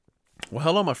Well,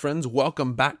 hello, my friends.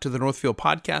 Welcome back to the Northfield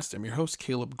Podcast. I'm your host,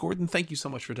 Caleb Gordon. Thank you so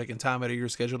much for taking time out of your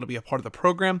schedule to be a part of the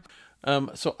program.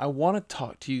 So I want to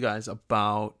talk to you guys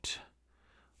about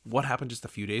what happened just a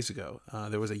few days ago.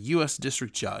 There was a U.S.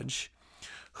 district judge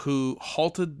who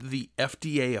halted the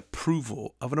FDA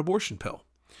approval of an abortion pill.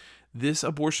 This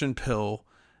abortion pill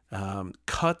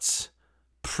cuts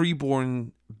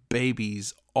preborn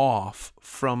babies off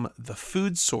from the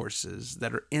food sources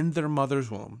that are in their mother's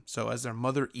womb. So as their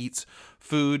mother eats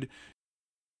food,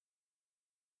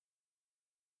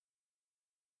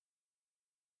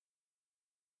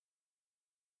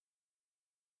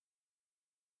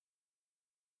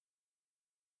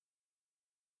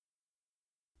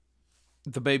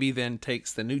 the baby then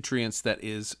takes the nutrients that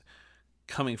is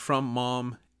coming from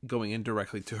mom going in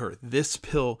directly to her. This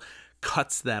pill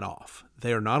cuts that off.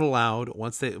 They are not allowed,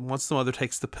 once the mother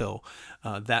takes the pill,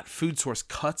 that food source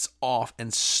cuts off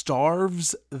and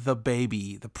starves the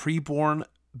baby, the preborn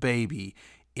baby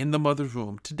in the mother's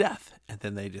womb to death. And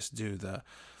then they just do the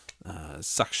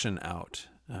suction out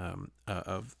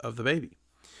of the baby.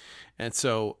 And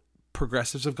so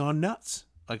progressives have gone nuts.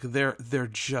 Like they're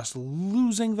just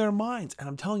losing their minds. And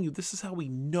I'm telling you, this is how we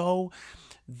know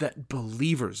that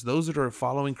believers, those that are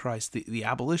following Christ, the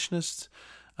abolitionists,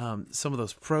 some of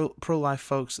those pro-life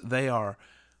folks, we are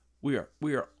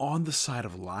on the side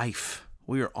of life.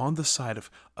 We are on the side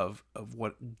of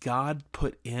what God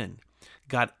put in.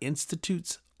 God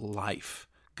institutes life.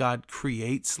 God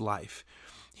creates life.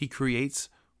 He creates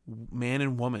man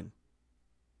and woman,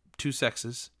 two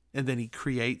sexes, and then he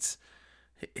creates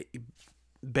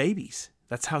babies.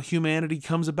 That's how humanity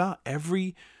comes about.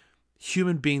 Every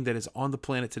human being that is on the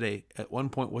planet today at one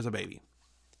point was a baby.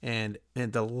 And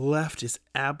the left is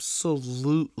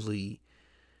absolutely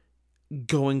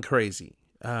going crazy.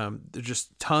 There's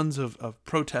just tons of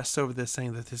protests over this,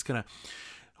 saying that this gonna,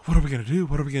 what are we gonna do?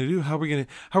 What are we gonna do? How are we gonna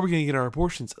get our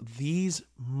abortions? These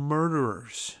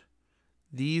murderers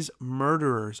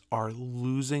are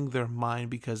losing their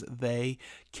mind because they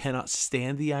cannot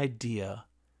stand the idea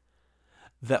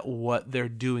that what they're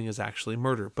doing is actually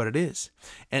murder, but it is.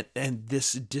 And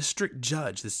this district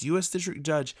judge, this U.S. district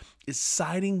judge, is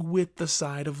siding with the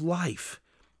side of life.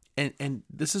 And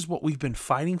this is what we've been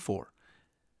fighting for.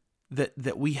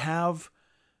 That we have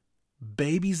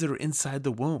babies that are inside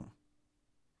the womb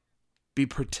be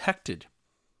protected.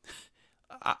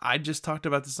 I just talked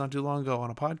about this not too long ago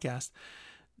on a podcast,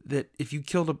 that if you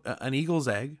killed an eagle's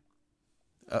egg,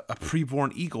 a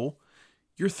preborn eagle,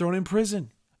 you're thrown in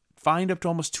prison. Fined up to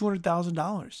almost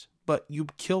 $200,000, but you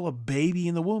kill a baby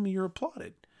in the womb and you're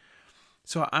applauded.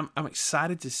 So I'm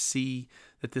excited to see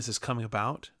that this is coming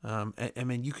about. I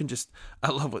mean, you can I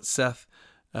love what Seth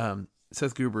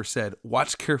Gruber said.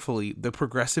 Watch carefully. The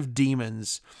progressive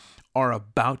demons are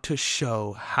about to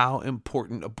show how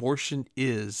important abortion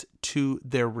is to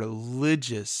their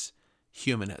religious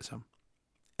humanism.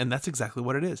 And that's exactly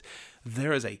what it is.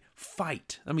 There is a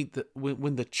fight. I mean,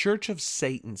 when the Church of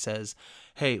Satan says,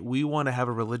 hey, we want to have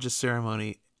a religious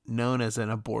ceremony known as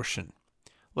an abortion.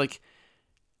 Like,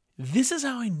 this is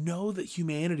how I know that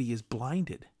humanity is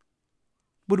blinded.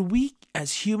 When we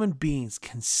as human beings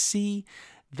can see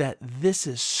that this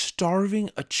is starving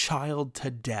a child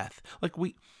to death. Like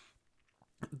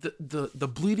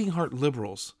the bleeding heart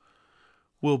liberals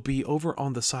will be over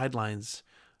on the sidelines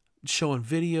showing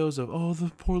videos of,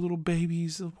 the poor little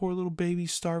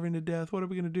babies starving to death. What are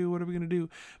we going to do?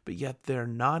 But yet they're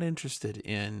not interested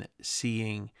in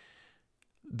seeing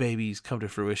babies come to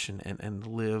fruition and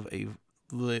live a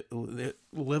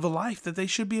life that they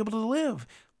should be able to live.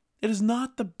 It is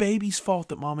not the baby's fault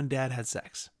that mom and dad had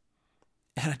sex.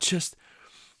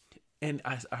 And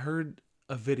I heard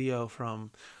a video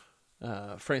from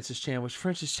Francis Chan, which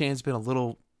Francis Chan's been a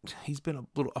little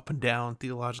up and down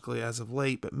theologically as of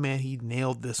late, but man, he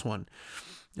nailed this one,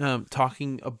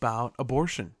 talking about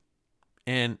abortion.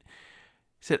 And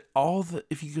he said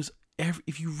if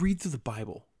you read through the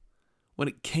Bible, when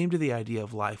it came to the idea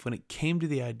of life, when it came to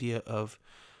the idea of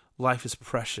life is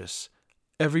precious,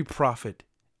 every prophet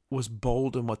was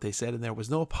bold in what they said, and there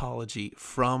was no apology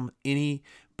from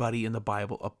anybody in the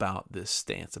Bible about this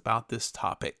stance, about this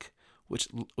topic,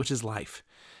 which is life.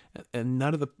 And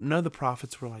none of the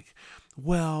prophets were like,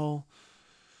 well,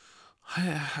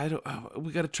 I don't.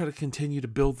 We got to try to continue to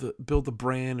build the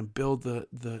brand and build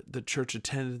the church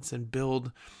attendance and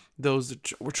build those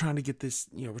that we're trying to get this.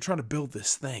 We're trying to build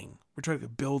this thing. We're trying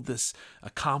to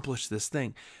accomplish this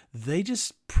thing. They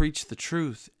just preached the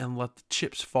truth and let the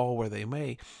chips fall where they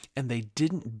may, and they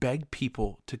didn't beg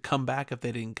people to come back if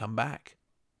they didn't come back.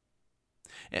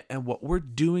 And what we're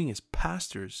doing as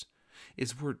pastors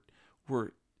is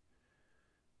we're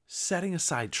setting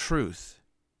aside truth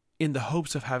in the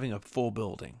hopes of having a full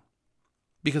building.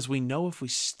 Because we know if we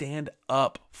stand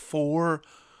up for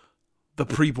the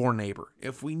preborn neighbor,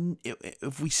 if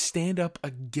we stand up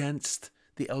against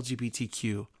the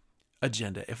LGBTQ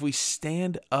agenda, if we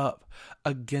stand up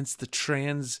against the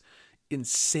trans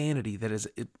insanity that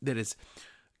is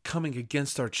coming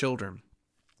against our children,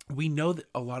 we know that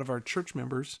a lot of our church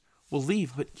members will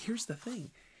leave. But here's the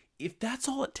thing. If that's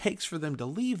all it takes for them to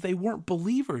leave, they weren't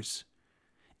believers.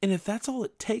 And if that's all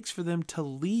it takes for them to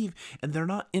leave and they're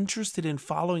not interested in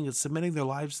following and submitting their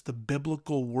lives to the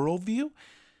biblical worldview,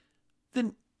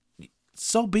 then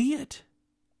so be it.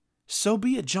 So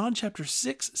be it. John chapter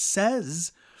 6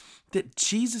 says that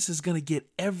Jesus is going to get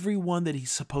everyone that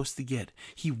he's supposed to get.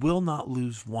 He will not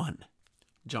lose one.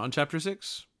 John chapter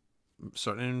 6,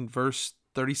 starting in verse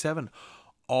 37.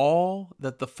 All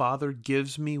that the Father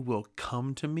gives me will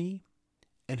come to me,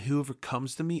 and whoever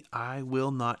comes to me, I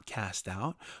will not cast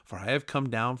out. For I have come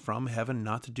down from heaven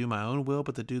not to do my own will,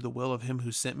 but to do the will of him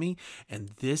who sent me.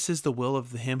 And this is the will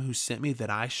of him who sent me, that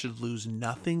I should lose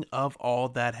nothing of all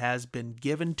that has been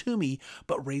given to me,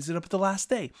 but raise it up at the last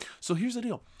day. So here's the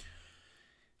deal.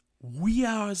 We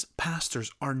as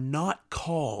pastors are not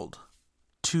called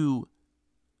to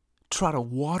try to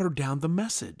water down the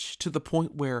message to the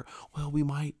point where, well, we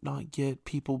might not get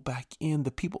people back in.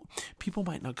 The people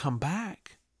might not come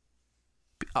back.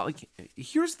 Like,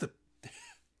 here's the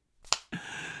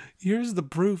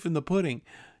proof in the pudding.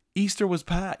 Easter was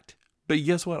packed, but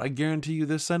guess what? I guarantee you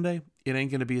this Sunday, it ain't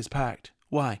going to be as packed.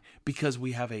 Why? Because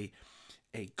we have a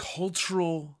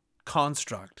cultural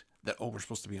construct that, we're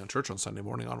supposed to be on church on Sunday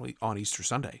morning on Easter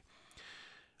Sunday.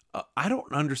 I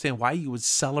don't understand why you would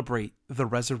celebrate the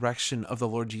resurrection of the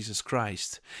Lord Jesus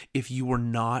Christ if you were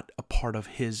not a part of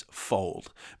his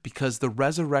fold, because the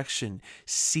resurrection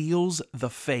seals the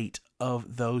fate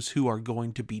of those who are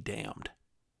going to be damned.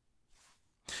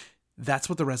 That's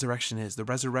what the resurrection is. The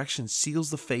resurrection seals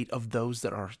the fate of those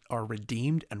that are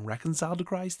redeemed and reconciled to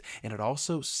Christ, and it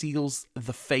also seals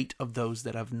the fate of those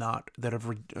that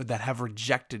have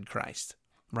rejected Christ.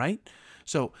 Right?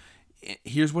 So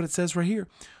here's what it says right here.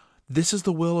 This is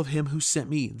the will of him who sent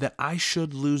me, that I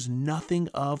should lose nothing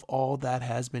of all that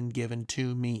has been given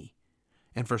to me.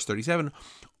 And verse 37,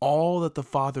 all that the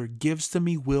Father gives to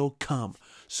me will come.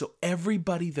 So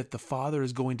everybody that the Father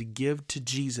is going to give to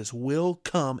Jesus will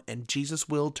come, and Jesus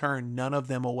will turn none of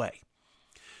them away.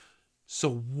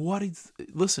 So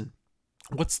listen,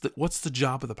 what's the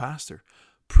job of the pastor?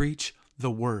 Preach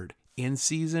the word. In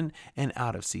season and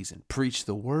out of season. Preach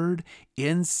the word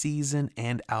in season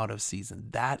and out of season.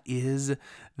 That is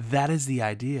the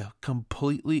idea.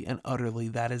 Completely and utterly,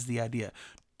 that is the idea.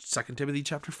 2 Timothy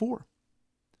chapter 4.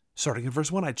 Starting in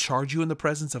verse 1, I charge you in the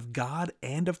presence of God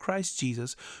and of Christ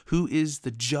Jesus, who is the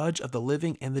judge of the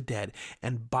living and the dead,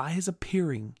 and by his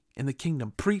appearing in the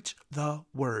kingdom, preach the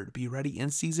word. Be ready in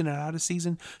season and out of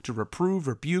season to reprove,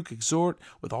 rebuke, exhort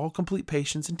with all complete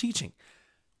patience and teaching.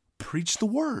 Preach the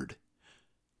word.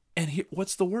 And here,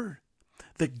 what's the word?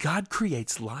 That God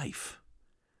creates life.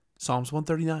 Psalms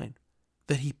 139.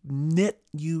 That he knit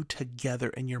you together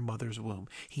in your mother's womb.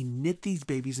 He knit these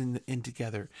babies in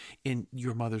together in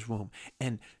your mother's womb.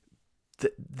 And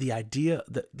the idea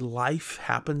that life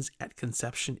happens at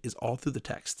conception is all through the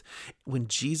text. When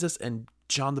Jesus and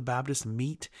John the Baptist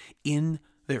meet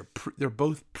they're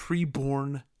both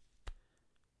preborn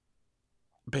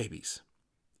babies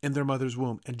in their mother's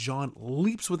womb, and John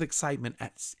leaps with excitement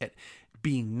at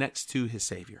being next to his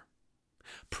Savior.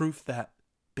 Proof that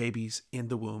babies in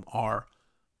the womb are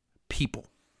people.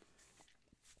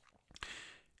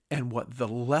 And what the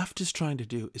left is trying to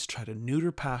do is try to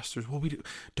neuter pastors. Well,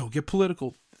 don't get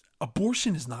political.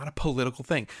 Abortion is not a political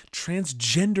thing.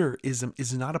 Transgenderism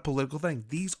is not a political thing.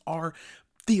 These are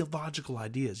theological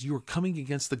ideas. You are coming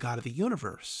against the God of the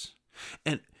universe.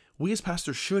 And we as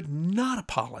pastors should not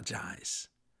apologize.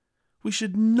 We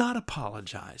should not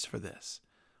apologize for this.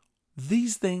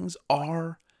 These things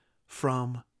are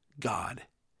from God.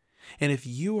 And if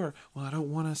you are, well, I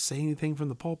don't want to say anything from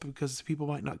the pulpit because people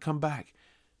might not come back.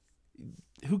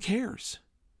 Who cares?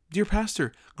 Dear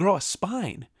pastor, grow a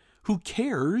spine. Who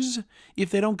cares if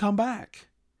they don't come back?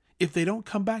 If they don't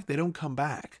come back, they don't come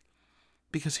back.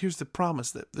 Because here's the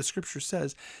promise that the scripture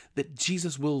says that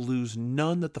Jesus will lose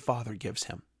none that the Father gives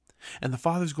him. And the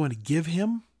Father's going to give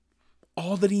him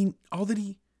all that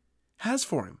he has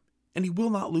for him, and he will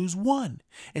not lose one,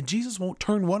 and Jesus won't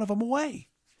turn one of them away.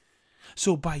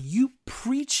 So by you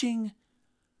preaching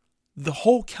the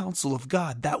whole counsel of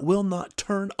God, that will not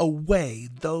turn away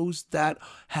those that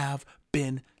have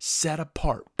been set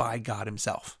apart by God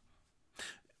himself.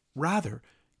 Rather,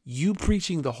 you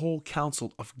preaching the whole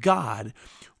counsel of God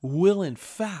will in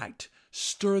fact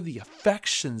stir the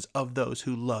affections of those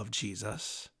who love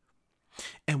Jesus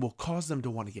and will cause them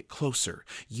to want to get closer.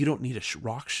 You don't need a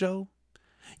rock show.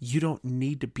 You don't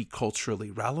need to be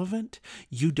culturally relevant.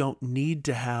 You don't need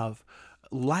to have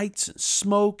lights and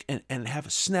smoke and have a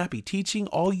snappy teaching.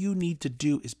 All you need to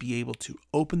do is be able to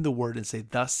open the word and say,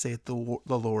 thus saith the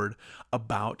Lord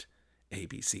about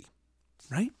ABC,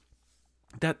 right?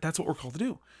 That's what we're called to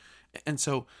do. And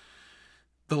so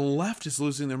the left is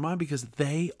losing their mind because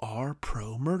they are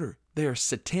pro-murder. They are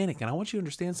satanic. And I want you to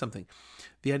understand something.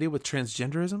 The idea with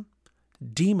transgenderism,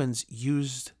 demons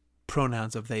used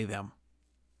pronouns of they, them.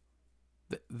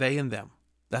 They and them.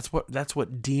 That's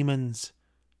what demons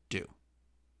do.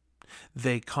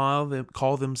 They call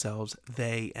themselves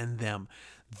they and them.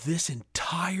 This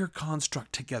entire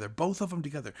construct together, both of them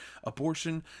together,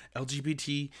 abortion,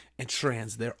 LGBT, and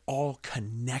trans, they're all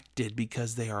connected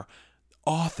because they are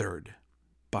authored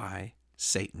by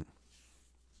Satan.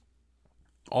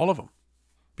 All of them.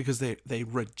 Because they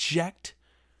reject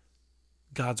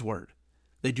God's word.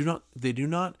 They do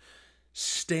not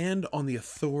stand on the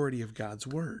authority of God's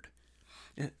word.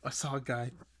 And I saw a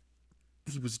guy,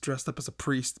 he was dressed up as a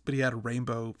priest, but he had a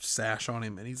rainbow sash on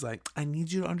him. And he's like, I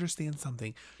need you to understand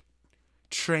something.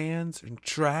 Trans and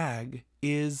drag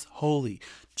is holy.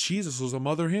 Jesus was a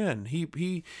mother hen.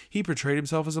 He portrayed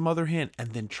himself as a mother hen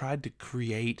and then tried to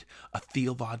create a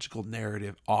theological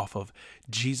narrative off of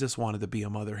Jesus wanted to be a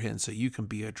mother hen so you can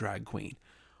be a drag queen.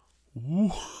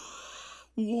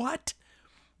 What?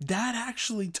 That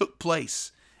actually took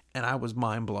place, and I was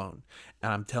mind blown.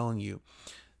 And I'm telling you,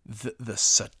 the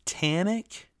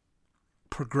satanic,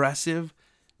 progressive,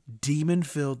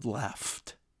 demon-filled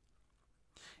left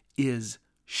is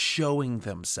showing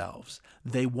themselves.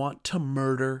 They want to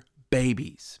murder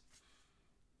babies.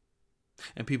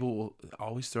 And people will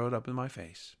always throw it up in my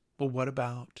face. Well, what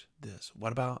about this?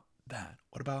 What about that?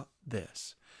 What about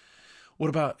this? What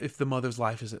about if the mother's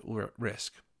life is at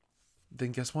risk?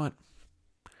 Then guess what?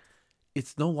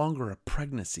 It's no longer a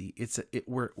pregnancy.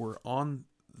 We're on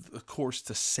the course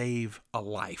to save a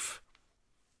life.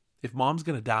 If mom's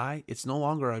going to die, it's no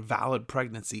longer a valid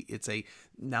pregnancy. It's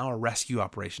now a rescue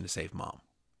operation to save mom.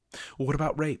 Well, what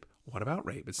about rape? What about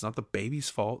rape? It's not the baby's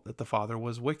fault that the father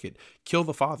was wicked. Kill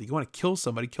the father. You want to kill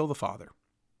somebody, kill the father.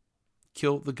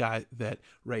 Kill the guy that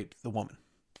raped the woman.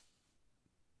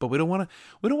 But we don't want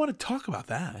to talk about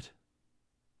that.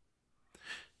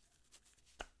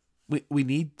 We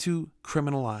need to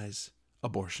criminalize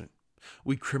abortion.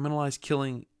 We criminalize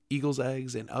killing eagle's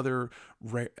eggs and other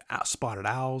spotted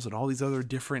owls and all these other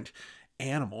different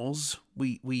animals.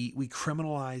 We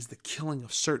criminalize the killing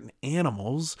of certain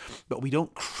animals, but we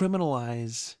don't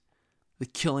criminalize the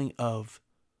killing of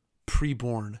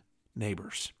preborn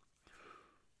neighbors.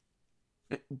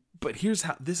 But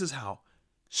this is how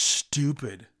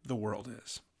stupid the world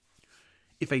is.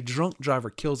 If a drunk driver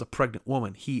kills a pregnant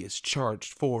woman, he is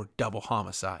charged for double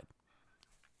homicide.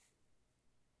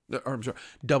 Or, I'm sorry,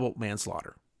 double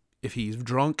manslaughter. If he's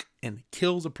drunk and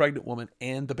kills a pregnant woman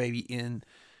and the baby in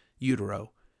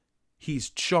utero,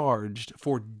 he's charged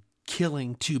for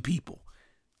killing two people.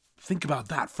 Think about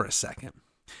that for a second.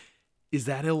 Is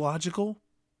that illogical?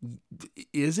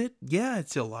 Is it? Yeah,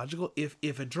 it's illogical.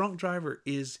 If a drunk driver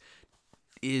is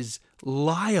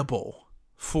liable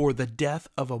for the death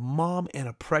of a mom and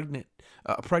a pregnant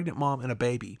mom and a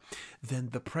baby, then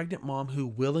the pregnant mom who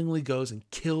willingly goes and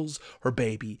kills her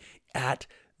baby at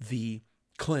the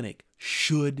clinic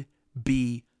should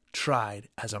be tried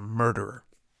as a murderer.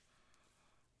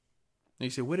 Now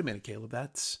you say, wait a minute, Caleb,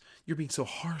 you're being so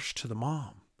harsh to the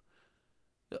mom.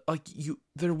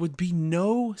 There would be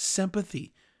no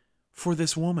sympathy for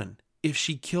this woman if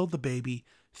she killed the baby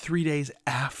 3 days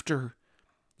after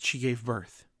she gave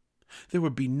birth. There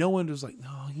would be no one who's like,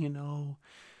 no,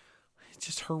 it's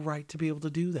just her right to be able to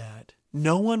do that.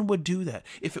 No one would do that.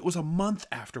 If it was a month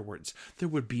afterwards, there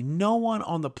would be no one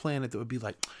on the planet that would be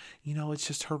like, it's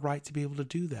just her right to be able to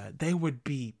do that. There would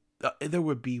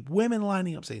be women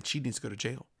lining up saying she needs to go to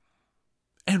jail.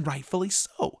 And rightfully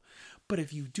so. But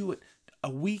if you do it a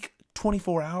week,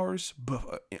 24 hours,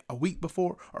 a week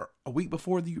before, or a week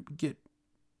before you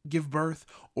give birth,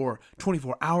 or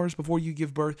 24 hours before you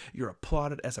give birth, you're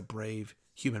applauded as a brave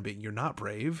human being. You're not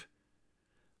brave.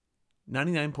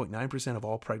 99.9% of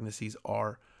all pregnancies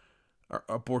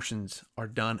abortions are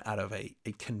done out of a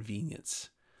convenience.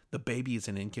 The baby is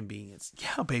an inconvenience.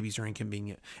 Yeah, babies are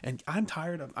inconvenient. And I'm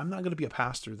not going to be a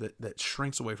pastor that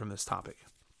shrinks away from this topic.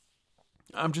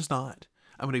 I'm just not.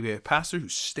 I'm going to be a pastor who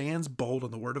stands bold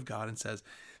on the word of God and says,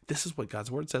 this is what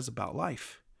God's word says about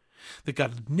life. That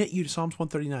God knit you to Psalms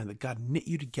 139, that God knit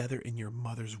you together in your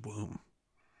mother's womb.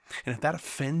 And if that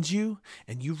offends you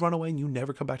and you run away and you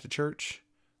never come back to church,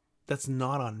 that's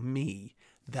not on me.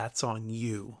 That's on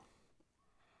you.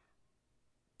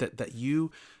 That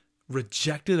you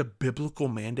rejected a biblical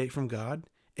mandate from God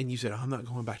and you said, I'm not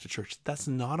going back to church. That's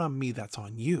not on me. That's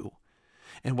on you.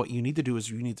 And what you need to do is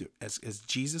you need to, as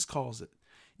Jesus calls it,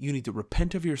 you need to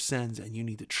repent of your sins and you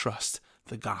need to trust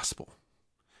the gospel.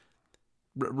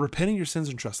 Repenting your sins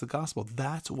and trust the gospel.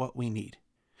 That's what we need.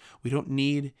 We don't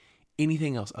need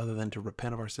anything else other than to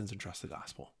repent of our sins and trust the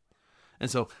gospel. And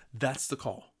so that's the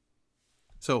call.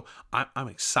 So I'm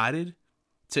excited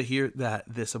to hear that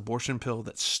this abortion pill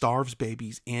that starves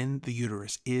babies in the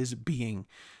uterus is being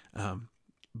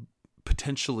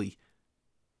potentially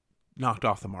knocked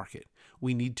off the market.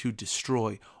 We need to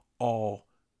destroy all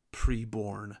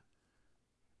preborn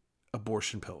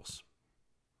abortion pills.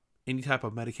 Any type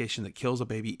of medication that kills a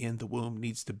baby in the womb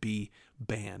needs to be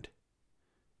banned.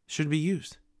 Shouldn't be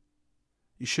used.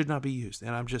 It should not be used.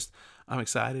 And I'm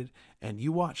excited. And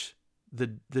you watch, the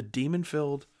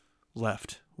demon-filled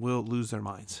left will lose their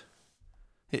minds.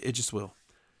 It just will.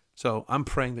 So I'm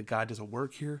praying that God does a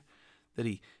work here, that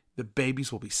the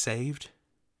babies will be saved,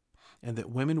 and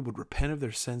that women would repent of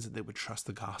their sins and they would trust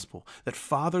the gospel. That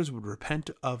fathers would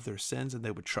repent of their sins and they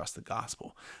would trust the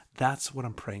gospel. That's what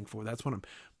I'm praying for. That's what I'm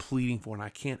pleading for. And I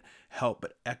can't help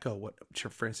but echo what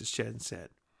Francis Chan said.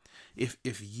 If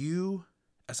you,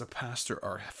 as a pastor,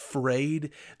 are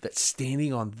afraid that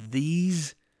standing on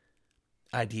these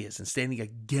ideas and standing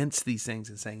against these things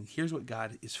and saying, here's what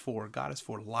God is for. God is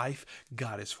for life.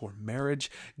 God is for marriage.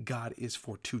 God is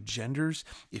for two genders.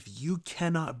 If you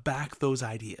cannot back those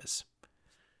ideas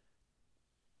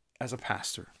as a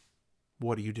pastor,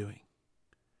 what are you doing?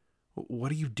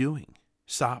 What are you doing?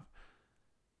 Stop.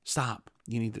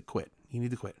 You need to quit. You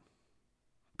need to quit.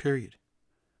 Period.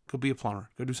 Go be a plumber.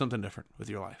 Go do something different with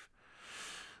your life.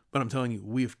 But I'm telling you,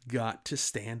 we've got to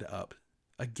stand up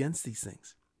against these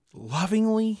things.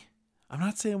 Lovingly. I'm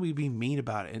not saying we be mean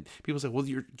about it. And people say, well,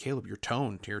 Caleb, your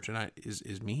tone here tonight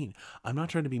is mean. I'm not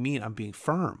trying to be mean. I'm being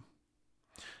firm.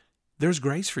 There's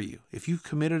grace for you. If you've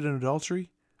committed an adultery,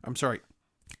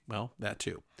 well, that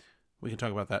too. We can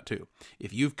talk about that too.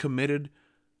 If you've committed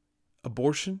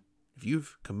abortion, if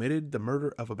you've committed the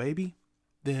murder of a baby,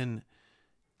 then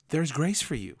there's grace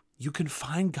for you. You can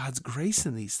find God's grace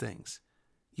in these things.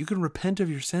 You can repent of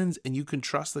your sins and you can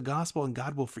trust the gospel and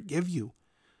God will forgive you.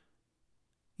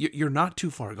 You're not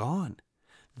too far gone.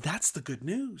 That's the good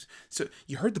news. So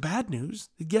you heard the bad news.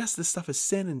 Yes, this stuff is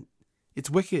sin and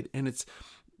it's wicked and it's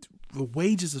the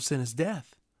wages of sin is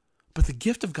death. But the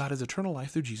gift of God is eternal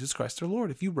life through Jesus Christ our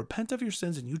Lord. If you repent of your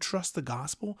sins and you trust the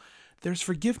gospel, there's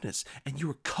forgiveness and you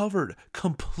are covered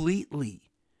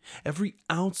completely. Every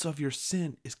ounce of your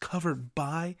sin is covered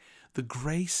by the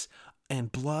grace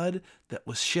and blood that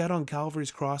was shed on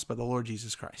Calvary's cross by the Lord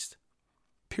Jesus Christ.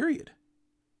 Period.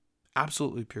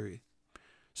 Absolutely, period.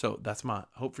 So that's my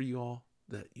hope for you all,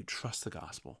 that you trust the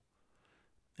gospel.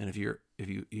 And if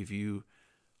you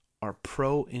are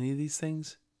pro any of these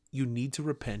things, you need to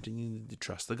repent and you need to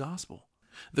trust the gospel.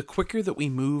 The quicker that we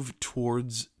move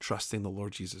towards trusting the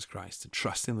Lord Jesus Christ and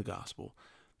trusting the gospel,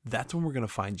 that's when we're going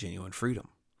to find genuine freedom.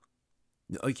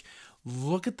 Like,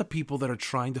 look at the people that are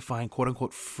trying to find quote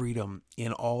unquote freedom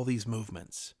in all these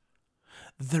movements.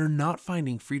 They're not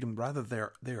finding freedom. Rather,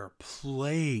 they are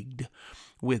plagued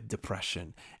with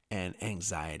depression and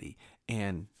anxiety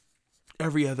and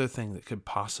every other thing that could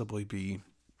possibly be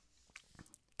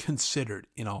considered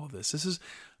in all of this. This is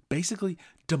basically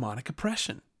demonic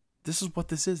oppression. This is what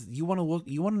this is. You want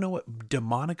to know what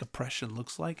demonic oppression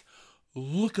looks like?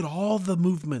 Look at all the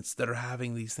movements that are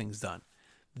having these things done.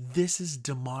 This is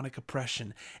demonic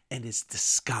oppression and it's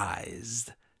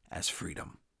disguised as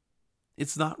freedom.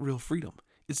 It's not real freedom.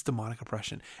 It's demonic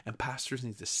oppression. And pastors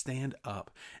need to stand up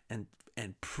and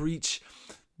preach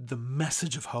the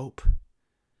message of hope.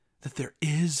 That there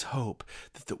is hope.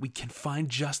 That we can find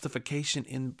justification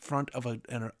in front of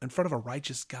a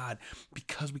righteous God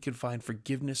because we can find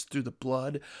forgiveness through the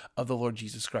blood of the Lord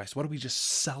Jesus Christ. What did we just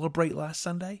celebrate last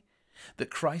Sunday?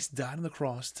 That Christ died on the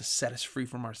cross to set us free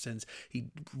from our sins. He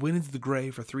went into the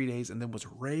grave for 3 days and then was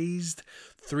raised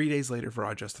 3 days later for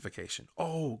our justification.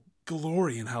 Oh,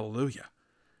 glory and hallelujah.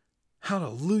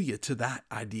 Hallelujah to that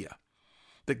idea.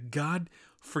 That God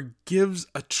forgives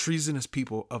a treasonous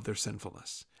people of their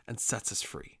sinfulness and sets us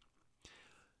free.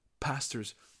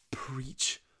 Pastors,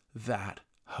 preach that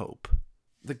hope.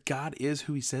 That God is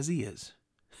who he says he is.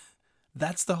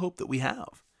 That's the hope that we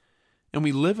have. And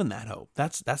we live in that hope.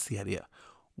 That's the idea.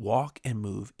 Walk and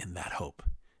move in that hope.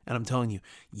 And I'm telling you,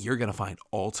 you're going to find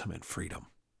ultimate freedom.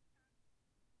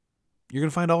 you're going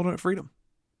to find ultimate freedom.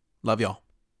 Love y'all.